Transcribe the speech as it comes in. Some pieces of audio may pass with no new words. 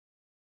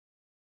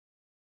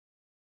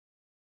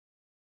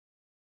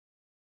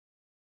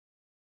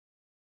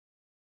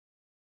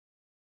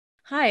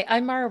Hi,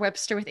 I'm Mara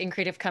Webster with In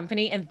Creative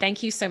Company, and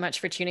thank you so much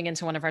for tuning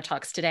into one of our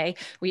talks today.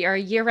 We are a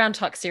year-round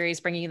talk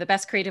series bringing you the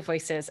best creative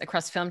voices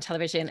across film,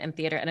 television, and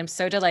theater. And I'm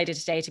so delighted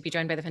today to be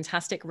joined by the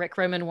fantastic Ric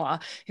Roman Waugh,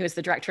 who is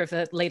the director of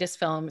the latest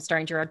film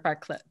starring Gerard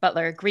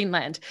Butler,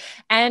 Greenland.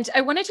 And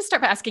I wanted to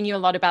start by asking you a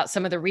lot about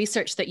some of the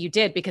research that you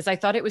did, because I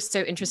thought it was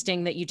so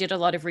interesting that you did a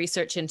lot of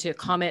research into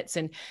comets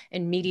and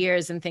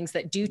meteors and things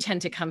that do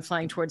tend to come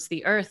flying towards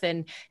the Earth,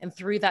 and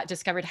through that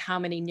discovered how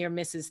many near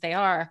misses there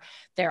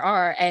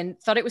are, and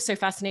thought it was so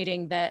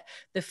fascinating that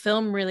the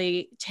film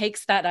really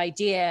takes that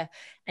idea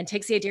and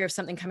takes the idea of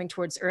something coming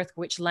towards Earth,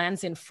 which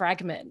lands in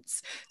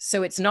fragments.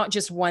 So it's not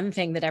just one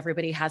thing that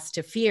everybody has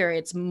to fear,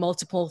 it's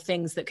multiple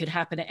things that could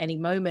happen at any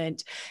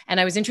moment. And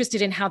I was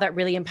interested in how that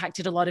really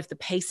impacted a lot of the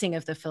pacing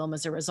of the film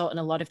as a result, and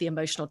a lot of the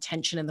emotional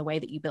tension in the way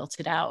that you built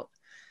it out.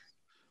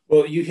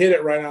 Well, you hit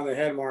it right on the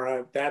head,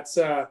 Mara. That's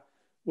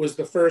was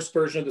the first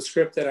version of the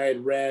script that I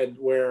had read,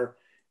 where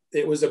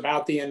it was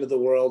about the end of the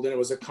world and it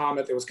was a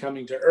comet that was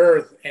coming to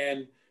Earth.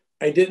 And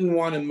I didn't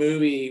want a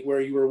movie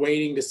where you were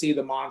waiting to see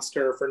the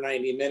monster for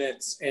 90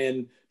 minutes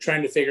and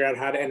trying to figure out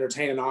how to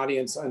entertain an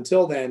audience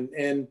until then.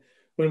 And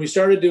when we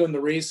started doing the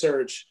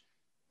research,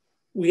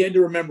 we had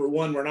to remember,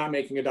 one, we're not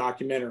making a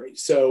documentary,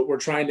 so we're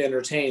trying to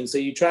entertain. So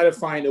you try to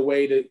find a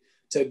way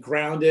to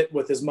ground it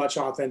with as much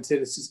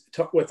authenticity.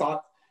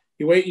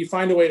 You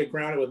find a way to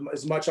ground it with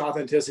as much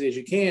authenticity as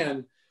you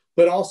can,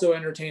 but also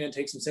entertain and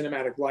take some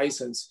cinematic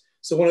license.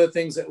 So one of the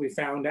things that we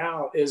found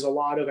out is a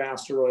lot of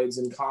asteroids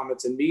and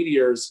comets and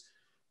meteors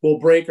will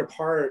break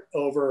apart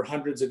over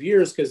hundreds of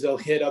years because they'll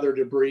hit other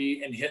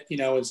debris and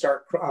and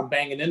start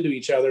banging into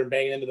each other and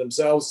banging into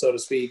themselves, so to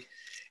speak,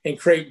 and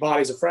create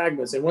bodies of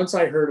fragments. And once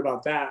I heard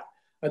about that,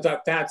 I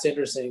thought, that's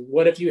interesting.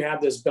 What if you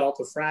have this belt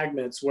of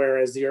fragments where,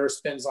 as the Earth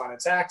spins on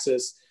its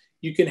axis,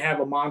 you can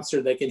have a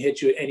monster that can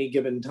hit you at any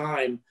given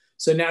time.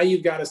 So now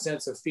you've got a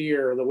sense of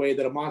fear, the way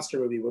that a monster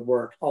movie would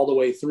work, all the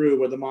way through,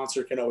 where the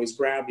monster can always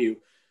grab you.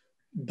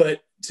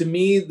 But to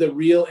me, the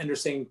real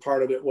interesting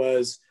part of it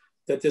was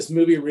that this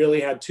movie really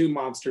had two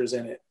monsters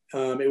in it.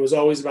 It was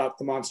always about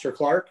the monster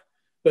Clark,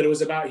 but it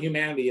was about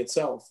humanity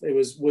itself. It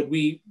was, would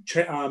we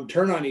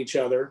turn on each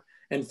other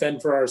and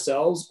fend for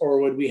ourselves, or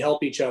would we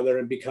help each other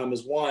and become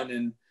as one?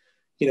 And,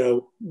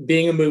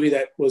 being a movie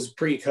that was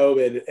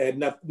pre-COVID,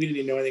 and we didn't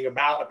even know anything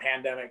about a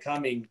pandemic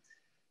coming,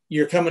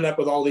 you're coming up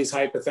with all these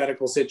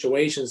hypothetical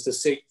situations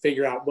to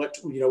figure out what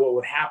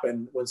would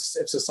happen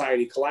if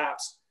society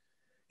collapsed.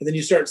 And then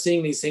you start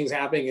seeing these things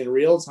happening in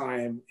real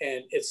time,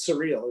 and it's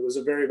surreal. It was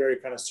a very, very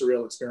kind of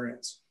surreal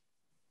experience.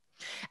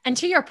 And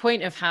to your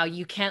point of how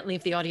you can't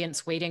leave the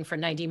audience waiting for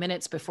 90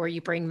 minutes before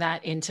you bring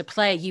that into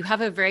play, you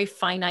have a very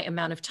finite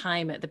amount of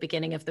time at the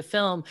beginning of the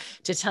film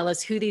to tell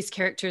us who these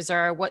characters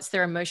are, what's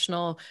their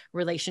emotional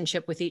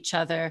relationship with each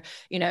other,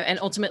 and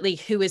ultimately,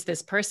 who is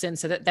this person?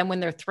 So that then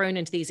when they're thrown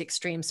into these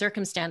extreme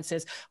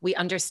circumstances, we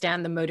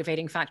understand the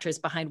motivating factors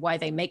behind why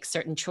they make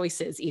certain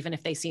choices, even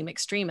if they seem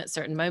extreme at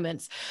certain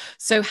moments.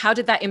 So how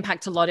did that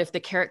impact a lot of the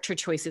character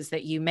choices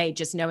that you made,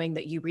 just knowing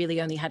that you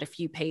really only had a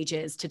few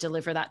pages to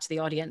deliver that to the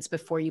audience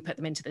before you put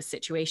them into this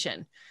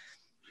situation?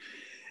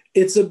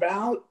 It's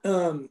about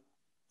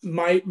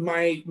my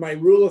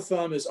rule of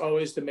thumb is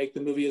always to make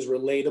the movie as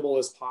relatable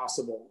as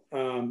possible,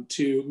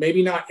 to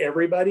maybe not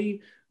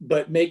everybody,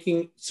 but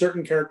making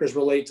certain characters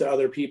relate to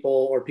other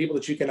people or people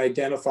that you can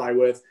identify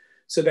with,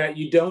 so that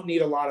you don't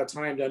need a lot of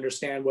time to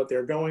understand what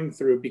they're going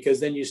through, because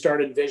then you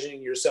start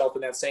envisioning yourself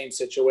in that same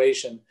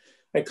situation.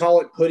 I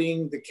call it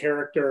putting the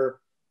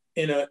character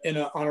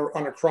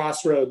on a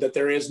crossroad that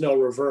there is no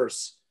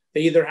reverse.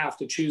 They either have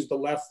to choose the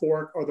left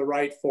fork or the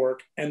right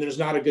fork, and there's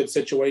not a good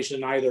situation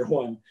in either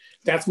one.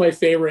 That's my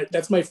favorite.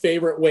 That's my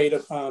favorite way to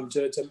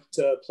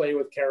play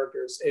with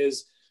characters,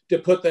 is to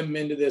put them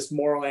into this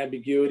moral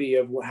ambiguity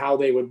of how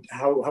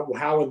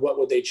and what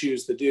would they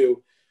choose to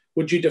do.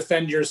 Would you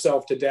defend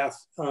yourself to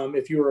death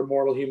if you were a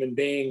mortal human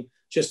being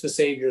just to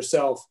save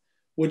yourself?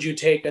 Would you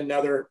take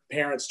another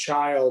parent's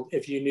child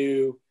if you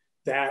knew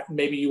that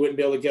maybe you wouldn't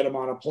be able to get them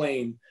on a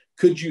plane?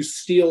 Could you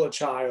steal a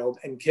child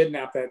and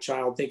kidnap that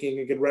child thinking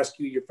you could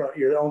rescue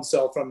your own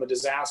self from a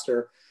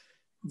disaster?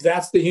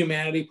 That's the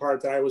humanity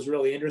part that I was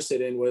really interested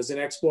in, was an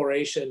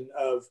exploration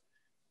of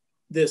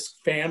this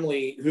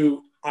family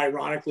who,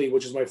 ironically,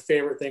 which is my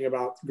favorite thing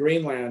about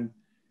Greenland,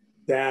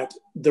 that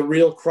the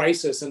real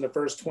crisis in the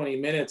first 20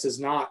 minutes is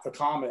not a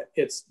comet,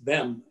 it's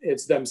them,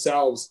 it's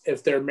themselves,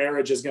 if their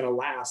marriage is going to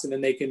last, and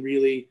then they can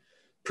really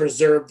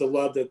preserve the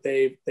love that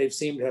they've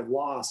seemed to have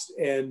lost.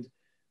 And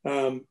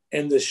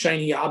the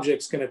shiny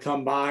object's going to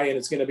come by, and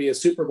it's going to be a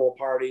Super Bowl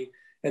party,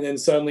 and then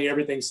suddenly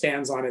everything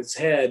stands on its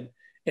head,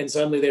 and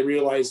suddenly they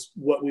realize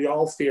what we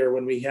all fear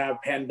when we have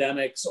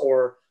pandemics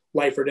or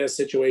life or death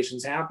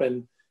situations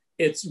happen.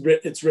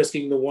 It's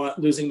risking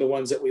losing the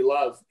ones that we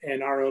love,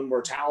 and our own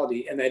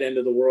mortality, and that end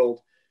of the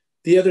world.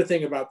 The other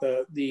thing about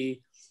the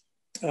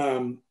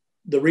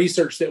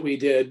research that we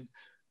did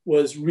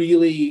was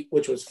really,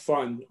 which was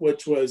fun,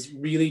 which was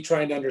really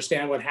trying to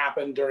understand what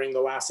happened during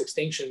the last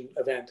extinction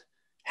event.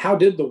 how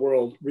did the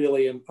world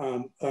really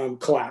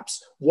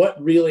collapse?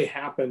 What really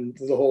happened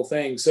to the whole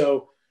thing?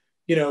 So,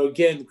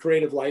 again,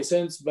 creative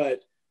license,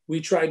 but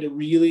we tried to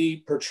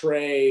really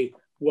portray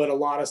what a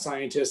lot of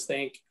scientists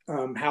think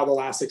how the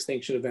last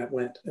extinction event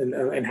went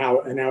and how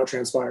it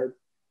transpired.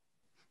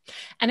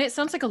 And it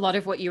sounds like a lot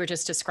of what you were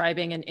just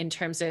describing in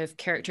terms of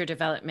character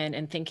development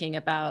and thinking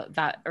about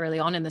that early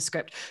on in the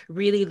script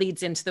really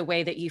leads into the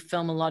way that you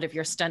film a lot of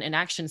your stunt and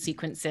action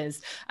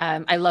sequences.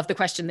 I love the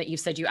question that you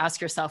said you ask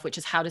yourself, which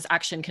is how does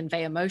action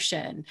convey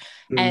emotion?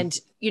 And,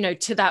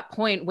 to that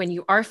point, when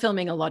you are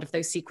filming a lot of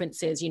those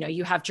sequences,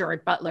 you have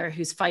Gerard Butler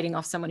who's fighting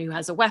off someone who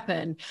has a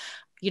weapon.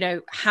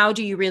 How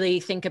do you really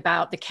think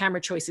about the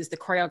camera choices, the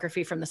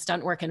choreography from the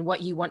stunt work, and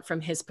what you want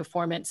from his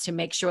performance to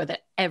make sure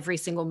that every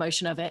single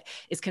motion of it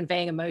is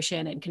conveying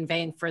emotion and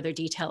conveying further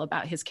detail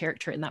about his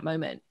character in that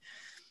moment?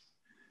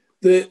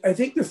 I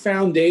think the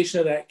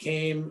foundation of that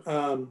came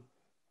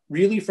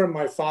really from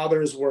my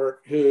father's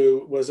work,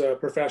 who was a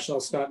professional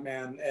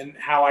stuntman, and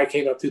how I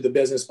came up through the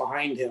business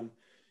behind him.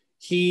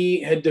 He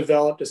had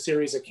developed a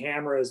series of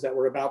cameras that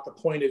were about the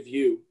point of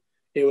view.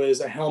 It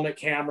was a helmet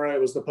camera.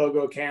 It was the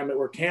pogo cam. It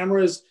were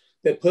cameras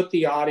that put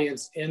the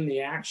audience in the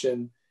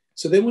action.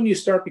 So then when you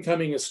start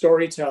becoming a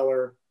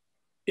storyteller,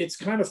 it's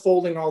kind of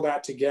folding all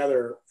that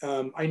together.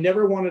 I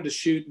never wanted to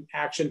shoot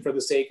action for the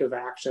sake of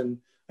action.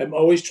 I'm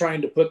always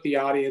trying to put the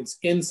audience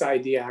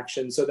inside the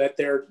action so that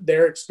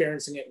they're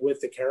experiencing it with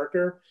the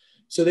character.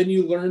 So then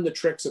you learn the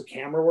tricks of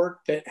camera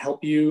work that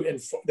help you,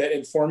 that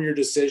inform your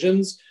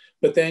decisions.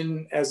 But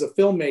then as a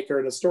filmmaker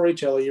and a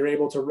storyteller, you're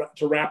able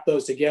to wrap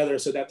those together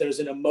so that there's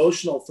an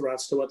emotional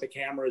thrust to what the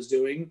camera is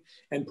doing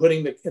and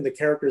putting the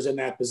characters in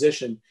that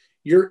position.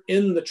 You're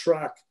in the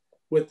truck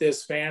with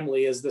this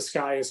family as the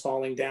sky is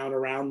falling down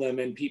around them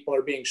and people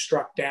are being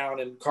struck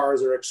down and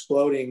cars are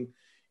exploding.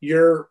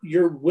 You're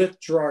with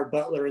Gerard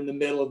Butler in the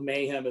middle of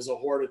mayhem as a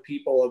horde of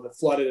people have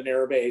flooded an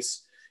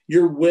airbase.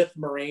 You're with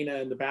Morena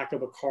in the back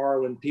of a car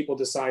when people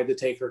decide to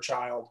take her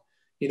child,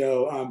 in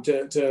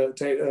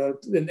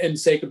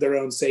sake of their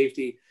own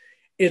safety.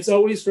 It's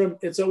always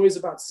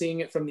about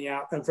seeing it from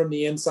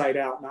the inside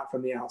out, not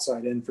from the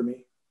outside in for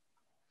me.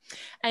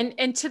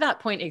 And to that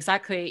point,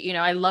 exactly,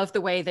 I love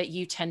the way that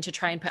you tend to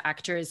try and put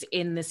actors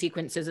in the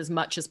sequences as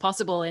much as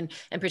possible. And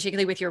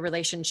particularly with your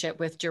relationship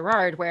with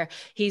Gerard, where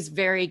he's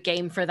very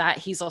game for that.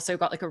 He's also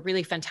got like a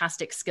really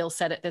fantastic skill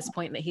set at this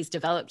point that he's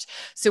developed.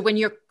 So when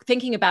you're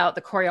thinking about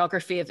the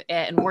choreography of it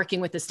and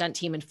working with the stunt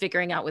team and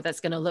figuring out what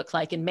that's going to look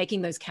like and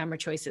making those camera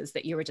choices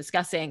that you were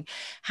discussing,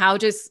 how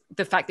does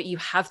the fact that you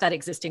have that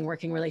existing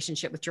working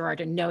relationship with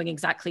Gerard and knowing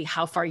exactly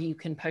how far you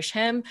can push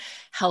him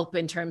help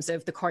in terms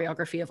of the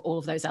choreography of all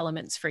of those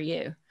elements for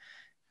you?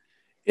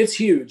 It's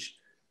huge.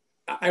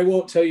 I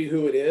won't tell you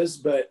who it is,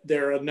 but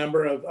there are a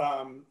number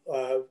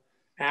of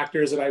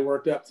actors that I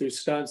worked up through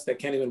stunts that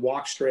can't even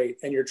walk straight,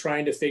 and you're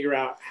trying to figure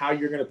out how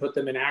you're going to put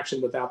them in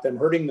action without them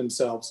hurting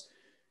themselves.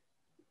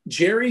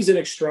 Jerry's an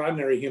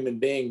extraordinary human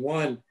being.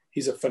 One,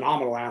 he's a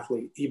phenomenal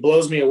athlete. He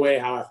blows me away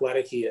how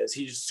athletic he is.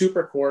 He's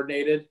super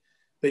coordinated,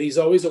 but he's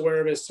always aware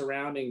of his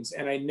surroundings,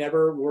 and I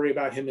never worry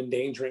about him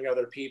endangering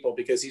other people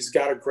because he's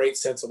got a great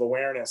sense of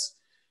awareness.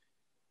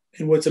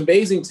 And what's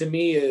amazing to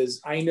me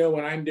is I know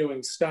when I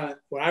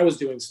was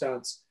doing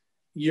stunts,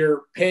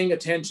 you're paying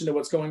attention to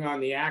what's going on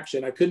in the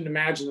action. I couldn't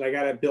imagine that I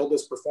got to build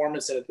this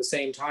performance in at the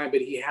same time, but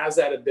he has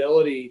that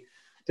ability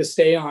to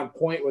stay on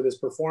point with his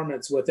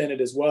performance within it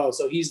as well.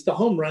 So he's the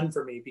home run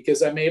for me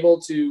because I'm able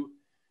to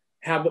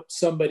have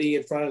somebody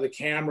in front of the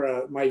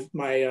camera,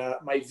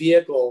 my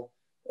vehicle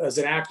as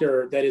an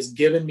actor that has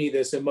given me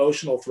this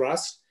emotional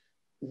thrust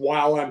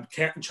while I'm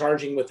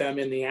charging with them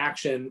in the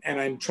action, and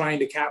I'm trying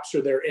to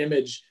capture their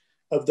image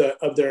of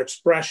their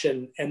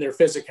expression and their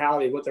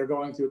physicality, what they're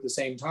going through at the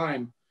same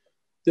time.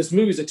 This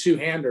movie's a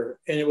two-hander,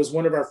 and it was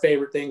one of our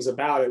favorite things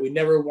about it. We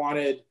never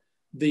wanted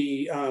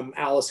the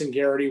Allison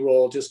Garrity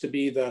role just to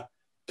be the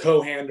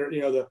co-hander,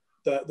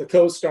 the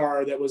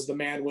co-star that was the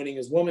man winning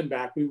his woman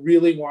back. We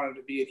really wanted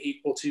to be an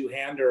equal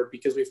two-hander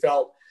because we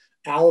felt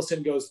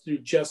Allison goes through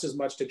just as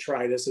much to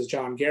try this as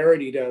John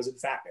Garrity does. In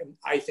fact, and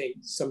I think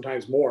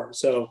sometimes more.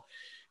 So,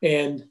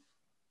 and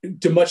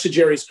much to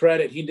Jerry's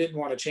credit, he didn't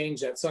want to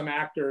change that. Some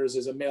actors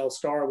as a male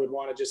star would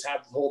want to just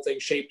have the whole thing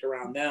shaped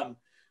around them.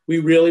 We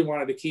really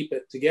wanted to keep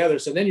it together.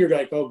 So then you're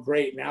like, oh,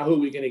 great. Now who are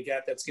we going to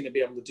get that's going to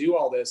be able to do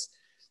all this?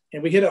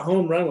 And we hit a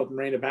home run with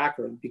Morena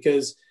Baccarin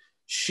because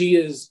she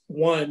is,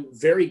 one,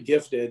 very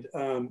gifted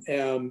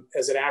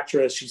as an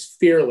actress. She's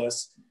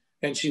fearless,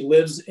 and she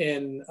lives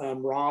in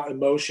raw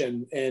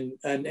emotion and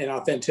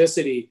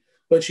authenticity.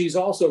 But she's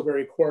also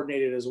very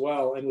coordinated as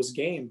well and was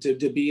game to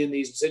be in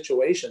these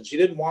situations. She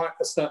didn't want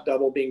a stunt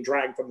double being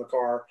dragged from the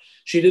car.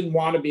 She didn't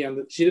want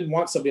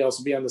somebody else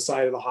to be on the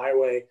side of the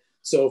highway,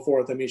 so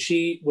forth. I mean,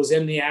 she was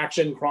in the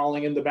action,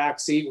 crawling in the back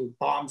seat when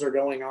bombs are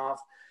going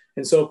off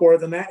and so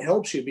forth. And that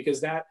helps you because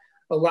that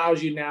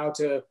allows you now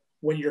to,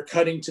 when you're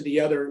cutting to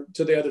the other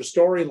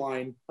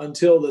storyline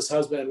until this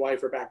husband and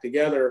wife are back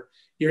together,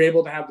 you're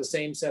able to have the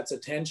same sets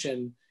of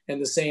tension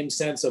and the same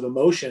sense of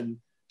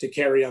emotion to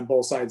carry on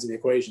both sides of the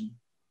equation.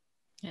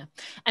 Yeah.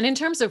 And in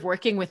terms of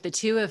working with the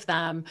two of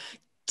them,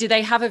 do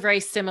they have a very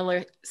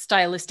similar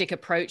stylistic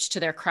approach to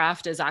their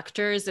craft as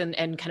actors and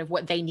kind of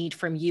what they need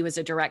from you as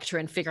a director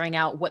and figuring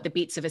out what the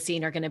beats of a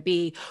scene are going to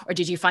be? Or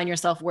did you find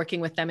yourself working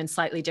with them in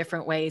slightly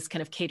different ways,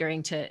 kind of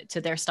catering to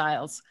their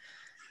styles?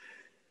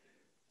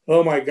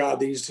 Oh my God,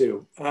 these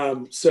two.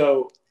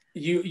 So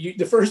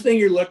the first thing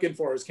you're looking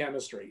for is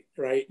chemistry,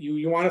 right?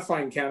 You want to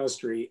find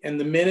chemistry. And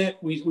the minute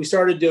we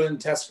started doing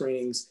test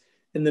screenings,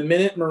 and the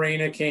minute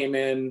Morena came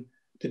in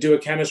to do a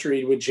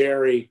chemistry with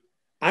Jerry,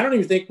 I don't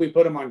even think we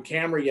put them on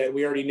camera yet.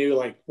 We already knew,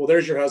 like, well,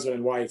 there's your husband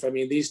and wife. I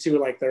mean, these two,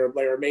 like,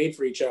 they're made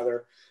for each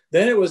other.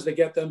 Then it was to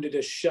get them to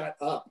just shut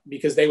up,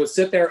 because they would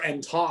sit there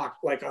and talk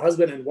like a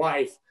husband and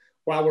wife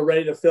while we're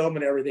ready to film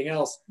and everything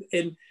else.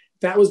 And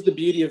that was the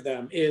beauty of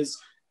them, is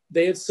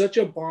they had such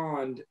a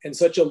bond and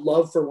such a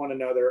love for one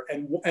another,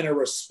 and a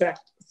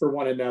respect for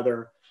one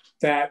another,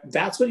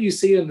 that's what you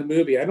see in the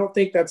movie. I don't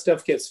think that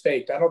stuff gets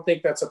faked. I don't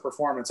think that's a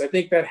performance. I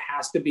think that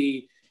has to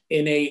be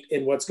innate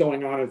in what's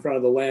going on in front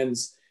of the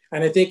lens.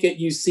 And I think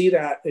you see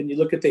that, and you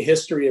look at the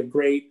history of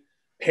great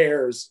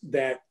pairs,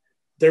 that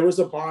there was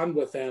a bond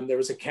with them. There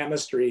was a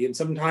chemistry. And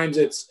sometimes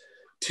it's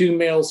two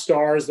male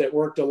stars that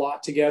worked a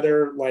lot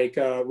together, like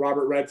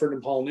Robert Redford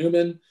and Paul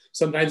Newman.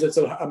 Sometimes it's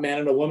a man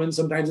and a woman.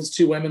 Sometimes it's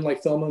two women,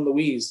 like Thelma and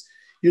Louise.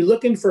 You're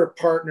looking for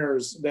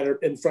partners that are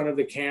in front of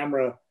the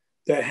camera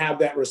that have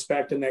that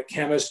respect and that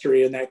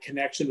chemistry and that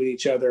connection with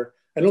each other.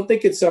 I don't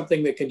think it's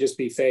something that can just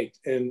be faked.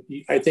 And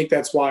I think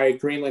that's why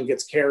Greenland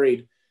gets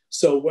carried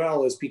so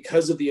well, is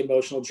because of the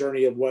emotional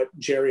journey of what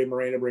Jerry and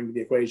Morena bring to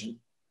the equation.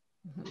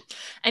 Mm-hmm.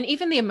 And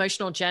even the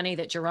emotional journey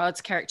that Gerard's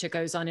character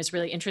goes on is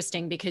really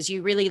interesting, because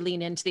you really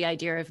lean into the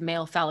idea of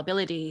male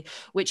fallibility,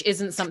 which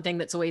isn't something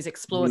that's always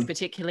explored,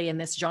 particularly in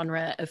this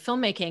genre of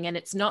filmmaking. And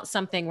it's not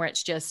something where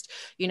it's just,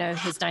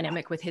 his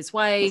dynamic with his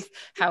wife,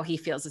 how he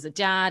feels as a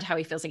dad, how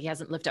he feels like he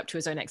hasn't lived up to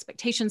his own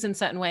expectations in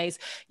certain ways.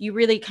 You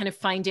really kind of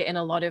find it in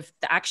a lot of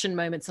the action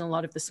moments and a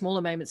lot of the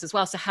smaller moments as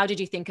well. So how did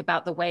you think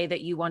about the way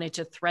that you wanted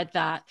to thread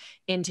that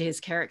into his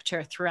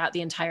character throughout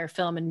the entire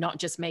film, and not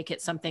just make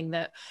it something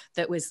that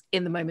was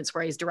in the moments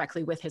where he's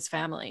directly with his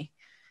family?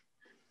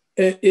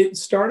 It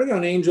started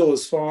on Angel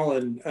Has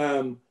Fallen.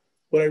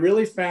 What I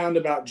really found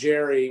about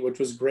Jerry, which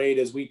was great,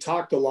 is we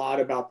talked a lot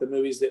about the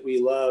movies that we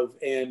love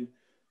and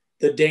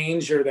the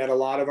danger that a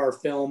lot of our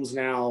films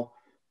now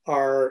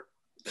are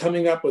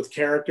coming up with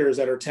characters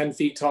that are 10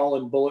 feet tall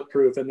and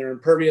bulletproof, and they're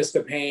impervious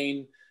to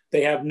pain.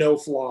 They have no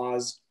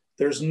flaws.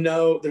 There's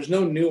no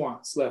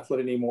nuance left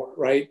anymore,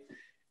 right?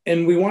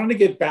 And we wanted to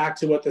get back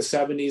to what the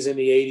 70s and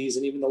the 80s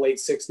and even the late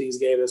 60s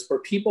gave us, where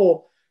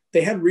people,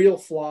 they had real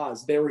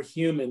flaws. They were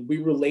human. We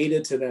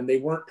related to them. They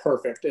weren't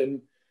perfect.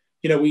 And,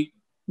 we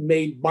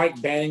made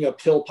Mike Banning a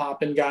pill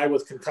popping guy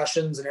with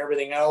concussions and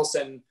everything else,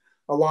 and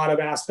a lot of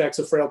aspects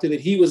of frailty that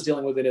he was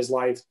dealing with in his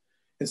life.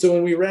 And so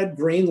when we read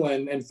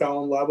Greenland and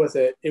fell in love with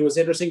it, it was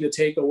interesting to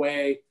take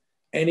away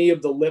any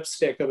of the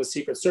lipstick of a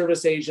Secret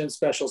Service agent,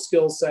 special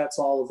skill sets,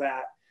 all of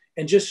that,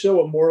 and just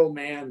show a mortal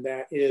man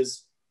that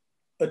is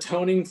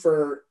atoning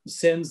for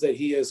sins that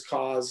he has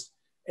caused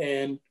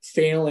and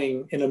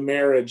failing in a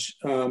marriage,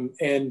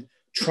 and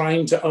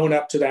trying to own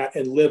up to that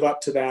and live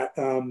up to that,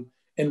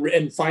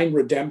 and find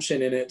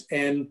redemption in it,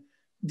 and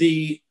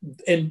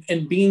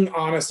being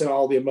honest in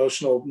all the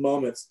emotional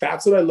moments.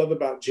 That's what I love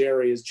about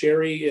Jerry.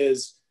 Jerry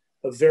is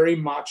a very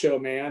macho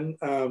man,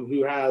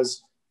 who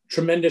has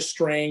tremendous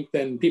strength,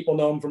 and people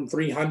know him from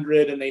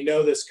 300, and they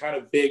know this kind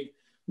of big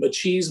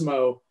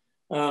machismo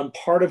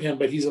part of him,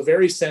 but he's a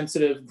very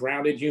sensitive,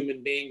 grounded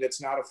human being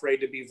that's not afraid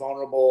to be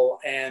vulnerable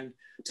and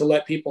to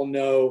let people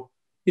know,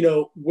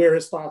 where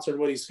his thoughts are,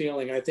 what he's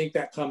feeling. I think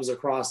that comes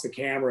across the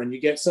camera, and you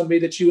get somebody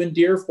that you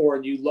endear for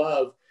and you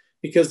love,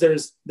 because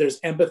there's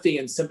empathy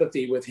and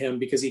sympathy with him,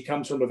 because he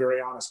comes from a very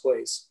honest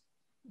place.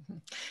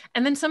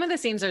 And then some of the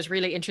scenes I was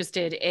really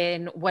interested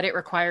in what it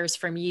requires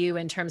from you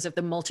in terms of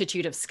the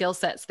multitude of skill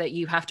sets that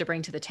you have to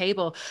bring to the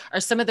table are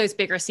some of those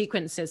bigger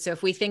sequences. So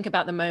if we think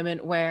about the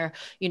moment where,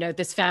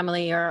 this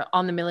family are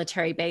on the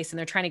military base and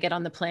they're trying to get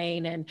on the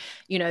plane, and,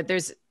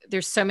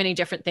 there's so many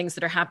different things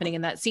that are happening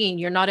in that scene.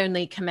 You're not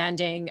only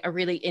commanding a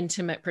really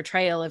intimate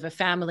portrayal of a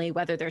family,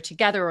 whether they're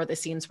together or the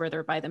scenes where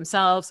they're by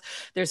themselves.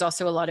 There's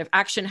also a lot of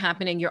action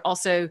happening. You're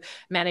also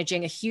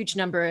managing a huge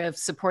number of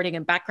supporting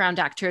and background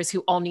actors who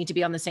all need to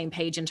be on the same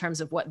page in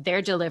terms of what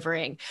they're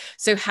delivering.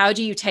 So how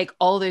do you take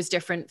all those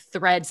different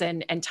threads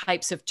and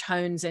types of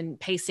tones and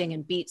pacing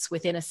and beats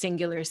within a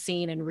singular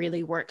scene and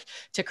really work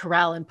to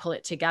corral and pull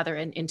it together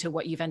and into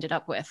what you've ended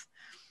up with?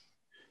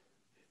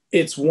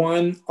 It's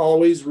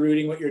always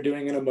rooting what you're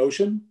doing in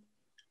emotion.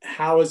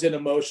 How is it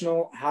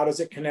emotional? How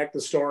does it connect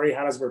the story?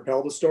 How does it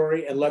propel the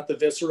story? And let the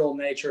visceral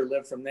nature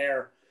live from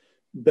there.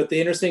 But the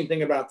interesting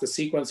thing about the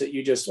sequence that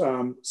you just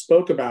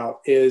spoke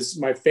about is,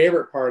 my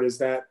favorite part is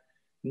that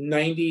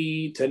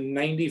 90 to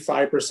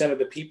 95% of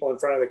the people in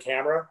front of the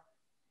camera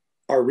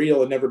are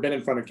real and never been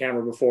in front of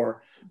camera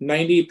before.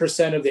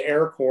 90% of the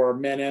Air Corps,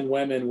 men and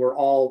women, were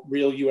all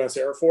real U.S.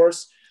 Air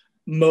Force.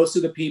 Most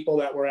of the people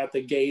that were at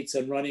the gates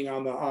and running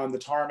on the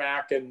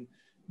tarmac and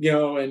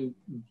and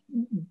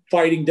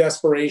fighting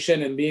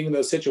desperation and being in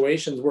those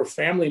situations were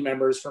family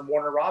members from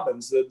Warner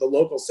Robins, the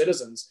local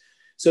citizens.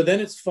 So then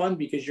it's fun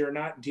because you're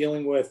not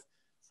dealing with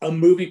a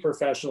movie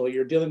professional,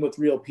 you're dealing with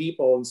real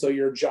people. And so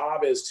your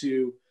job is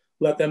to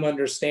let them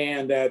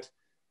understand that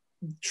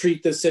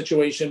treat this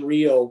situation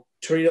real,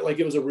 treat it like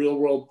it was a real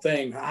world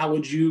thing. How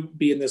would you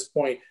be in this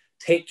point?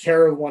 Take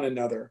care of one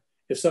another.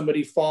 If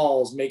somebody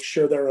falls, make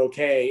sure they're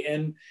okay.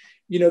 And,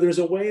 there's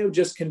a way of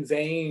just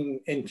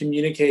conveying and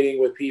communicating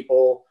with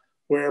people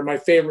where my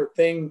favorite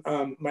thing,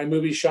 my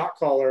movie Shot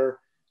Caller,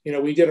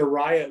 we did a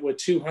riot with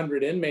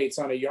 200 inmates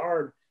on a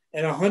yard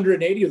and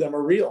 180 of them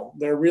are real.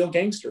 They're real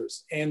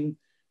gangsters and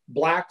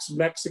blacks,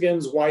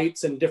 Mexicans,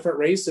 whites, and different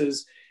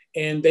races.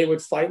 And they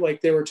would fight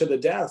like they were to the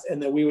death.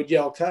 And then we would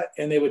yell cut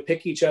and they would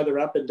pick each other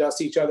up and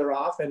dust each other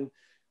off. And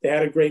they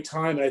had a great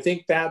time. And I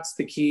think that's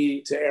the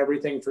key to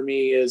everything for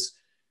me, is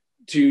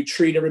to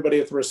treat everybody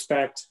with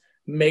respect,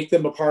 make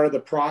them a part of the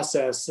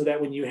process, so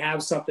that when you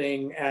have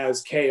something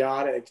as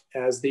chaotic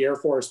as the Air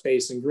Force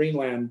Base in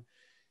Greenland,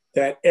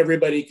 that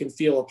everybody can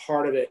feel a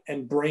part of it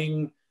and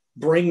bring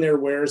their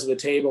wares to the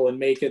table and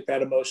make it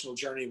that emotional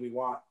journey we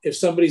want. If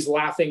somebody's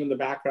laughing in the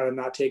background and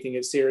not taking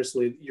it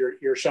seriously,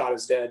 your shot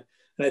is dead.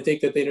 And I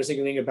think that the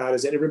interesting thing about it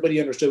is that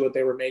everybody understood what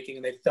they were making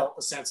and they felt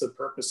a sense of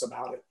purpose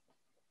about it.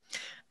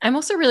 I'm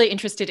also really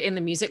interested in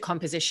the music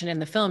composition in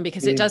the film,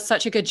 because it does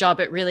such a good job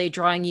at really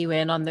drawing you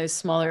in on those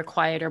smaller,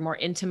 quieter, more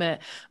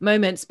intimate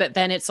moments. But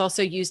then it's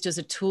also used as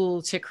a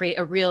tool to create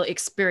a real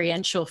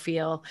experiential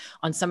feel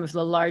on some of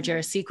the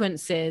larger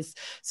sequences.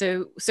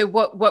 So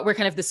what were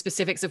kind of the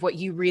specifics of what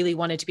you really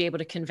wanted to be able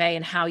to convey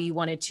and how you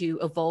wanted to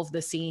evolve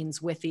the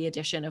scenes with the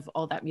addition of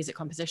all that music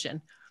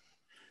composition?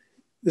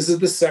 This is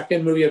the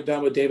second movie I've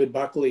done with David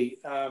Buckley.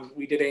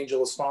 We did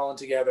Angel Has Fallen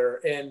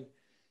together. And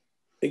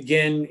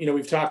again,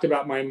 we've talked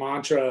about my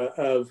mantra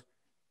of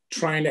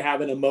trying to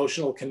have an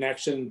emotional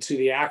connection to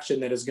the action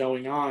that is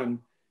going on.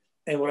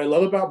 And what I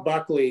love about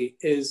Buckley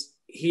is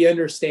he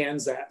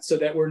understands that, so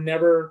that we're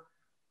never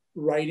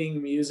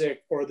writing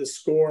music or the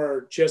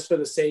score just for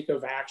the sake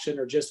of action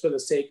or just for the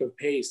sake of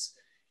pace.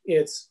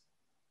 I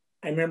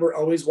remember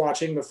always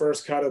watching the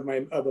first cut of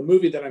a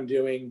movie that I'm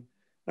doing.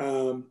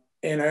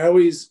 And I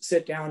always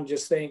sit down and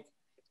just think,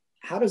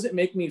 how does it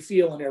make me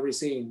feel in every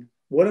scene?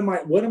 What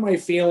am I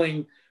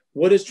feeling?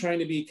 What is trying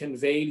to be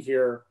conveyed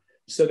here,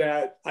 so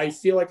that I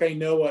feel like I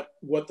know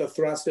what the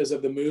thrust is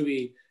of the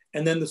movie.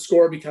 And then the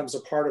score becomes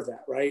a part of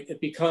that, right? It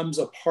becomes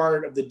a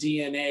part of the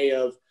DNA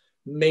of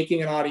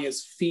making an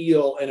audience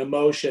feel an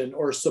emotion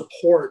or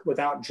support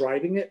without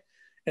driving it.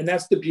 And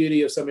that's the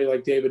beauty of somebody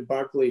like David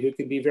Buckley, who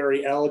can be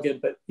very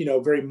elegant, but,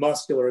 very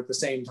muscular at the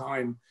same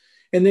time.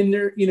 And then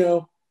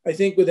I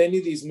think with any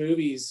of these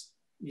movies,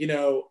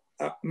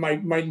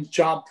 my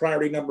job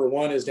priority number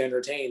one is to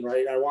entertain,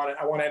 right? I want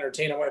to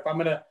entertain. If I'm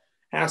going to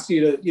ask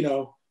you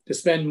to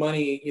spend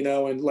money,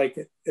 and like,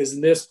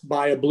 isn't this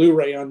buy a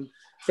Blu-ray on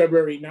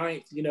February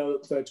 9th,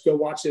 to go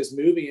watch this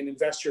movie and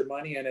invest your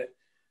money in it.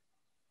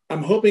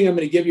 I'm hoping I'm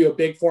going to give you a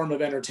big form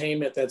of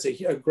entertainment that's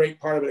a great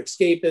part of it,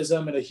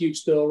 escapism and a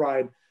huge thrill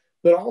ride,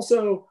 but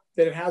also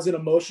that it has an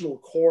emotional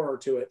core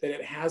to it, that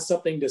it has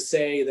something to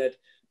say that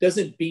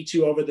doesn't beat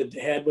you over the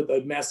head with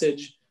a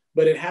message,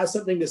 but it has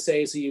something to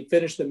say. So you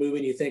finish the movie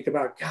and you think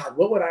about, God,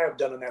 what would I have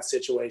done in that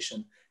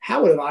situation?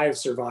 How would I have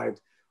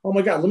survived? Oh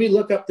my God, let me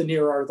look up the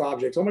near Earth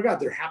objects. Oh my God,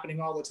 they're happening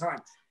all the time.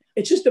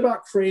 It's just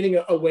about creating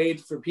a way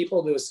for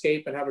people to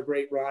escape and have a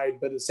great ride,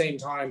 but at the same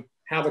time,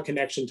 have a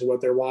connection to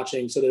what they're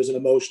watching. So there's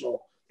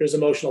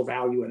emotional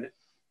value in it.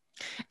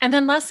 And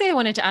then lastly, I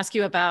wanted to ask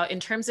you about,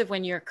 in terms of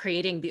when you're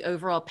creating the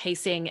overall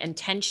pacing and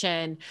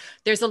tension,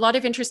 there's a lot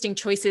of interesting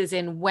choices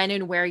in when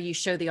and where you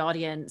show the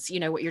audience,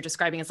 what you're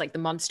describing as like the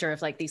monster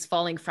of like these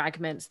falling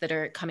fragments that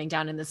are coming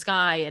down in the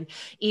sky. And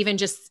even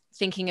just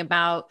thinking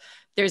about,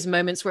 there's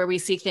moments where we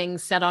see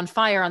things set on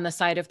fire on the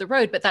side of the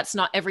road, but that's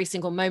not every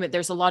single moment.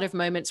 There's a lot of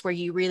moments where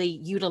you really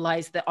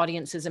utilize the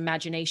audience's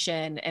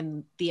imagination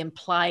and the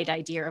implied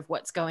idea of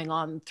what's going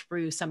on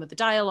through some of the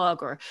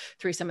dialogue or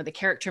through some of the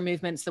character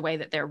movements, the way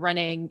that they're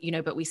running,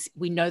 but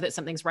we know that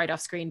something's right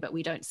off screen, but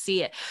we don't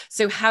see it.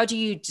 So how do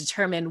you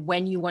determine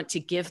when you want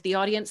to give the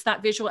audience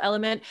that visual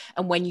element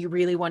and when you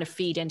really want to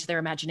feed into their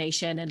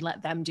imagination and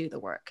let them do the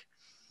work?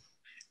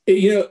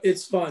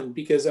 It's fun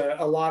because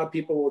a lot of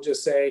people will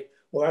just say,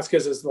 well, that's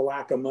because it's the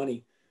lack of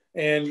money.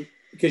 And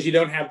because you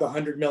don't have the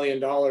 $100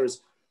 million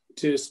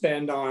to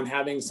spend on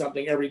having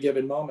something every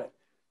given moment.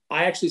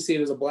 I actually see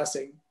it as a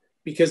blessing,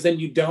 because then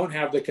you don't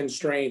have the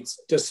constraints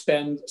to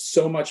spend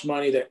so much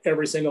money that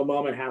every single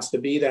moment has to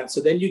be that. So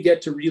then you get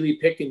to really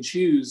pick and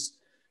choose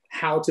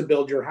how to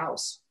build your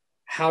house.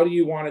 How do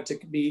you want it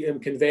to be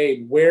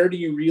conveyed? Where do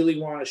you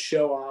really want to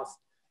show off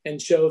and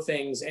show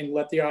things and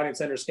let the audience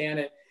understand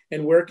it?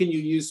 And where can you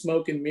use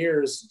smoke and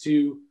mirrors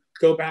to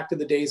go back to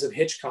the days of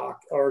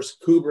Hitchcock or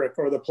Kubrick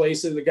or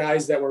the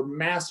guys that were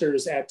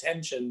masters at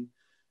tension,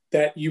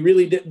 that you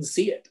really didn't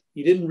see it.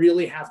 You didn't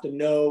really have to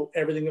know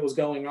everything that was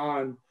going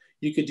on.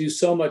 You could do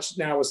so much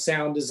now with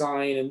sound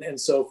design and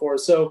so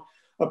forth. So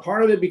a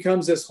part of it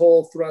becomes this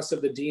whole thrust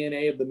of the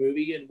DNA of the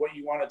movie and what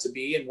you want it to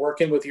be and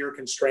working with your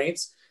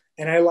constraints.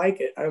 And I like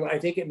it. I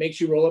think it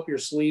makes you roll up your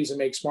sleeves and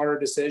make smarter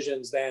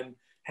decisions than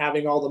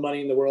having all the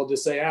money in the world to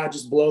say,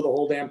 just blow the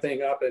whole damn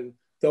thing up and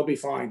they'll be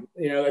fine.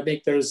 I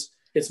think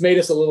it's made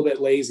us a little bit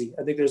lazy.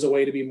 I think there's a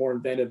way to be more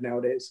inventive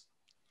nowadays.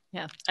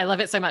 Yeah, I love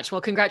it so much.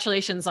 Well,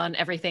 congratulations on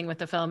everything with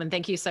the film, and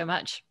thank you so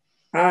much.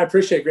 I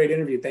appreciate it. Great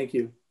interview. Thank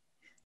you.